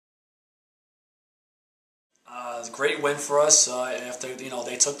It was a great win for us after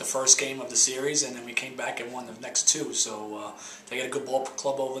they took the first game of the series, and then we came back and won the next two. So they got a good ball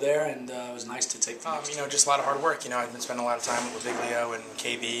club over there, and it was nice to take the next just a lot of hard work. I've been spending a lot of time with Biglio and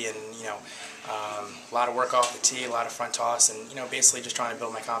KB, and a lot of work off the tee, a lot of front toss, and basically just trying to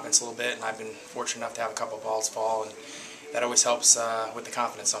build my confidence a little bit. And I've been fortunate enough to have a couple of balls fall, and that always helps with the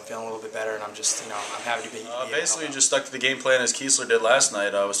confidence. So I'm feeling a little bit better, and I'm just, I'm happy to be. Basically, just stuck to the game plan as Kiesler did last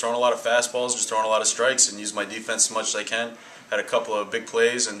night. I was throwing a lot of fastballs, just throwing a lot of strikes, and used my defense as much as I can. Had a couple of big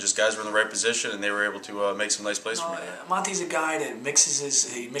plays, and just guys were in the right position, and they were able to make some nice plays for me. Monti's a guy that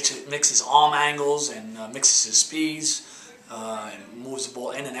mixes arm angles and mixes his speeds, and moves the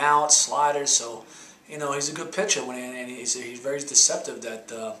ball in and out, sliders. So, he's a good pitcher, and he's very deceptive.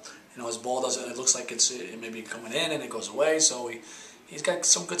 That his ball doesn't. It looks like it may be coming in and it goes away. So he's got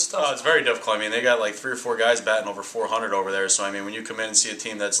some good stuff. It's very difficult. I mean, they got like 3 or 4 guys batting over 400 over there. So I mean, when you come in and see a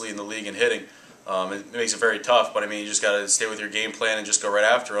team that's leading the league in hitting, it makes it very tough. But I mean, you just got to stay with your game plan and just go right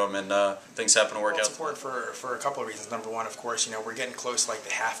after them, and things happen to work out. It's important for a couple of reasons. Number one, of course, we're getting close to like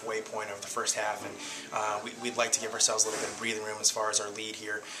the halfway point of the first half, and we'd like to give ourselves a little bit of breathing room as far as our lead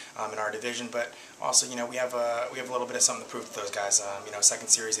here in our division. But also, we have a little bit of something to prove to those guys. Second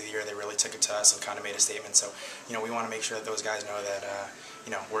series of the year, they really took it to us and kind of made a statement. So, we want to make sure that those guys know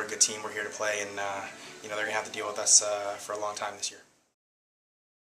that we're a good team. We're here to play, and they're going to have to deal with us for a long time this year.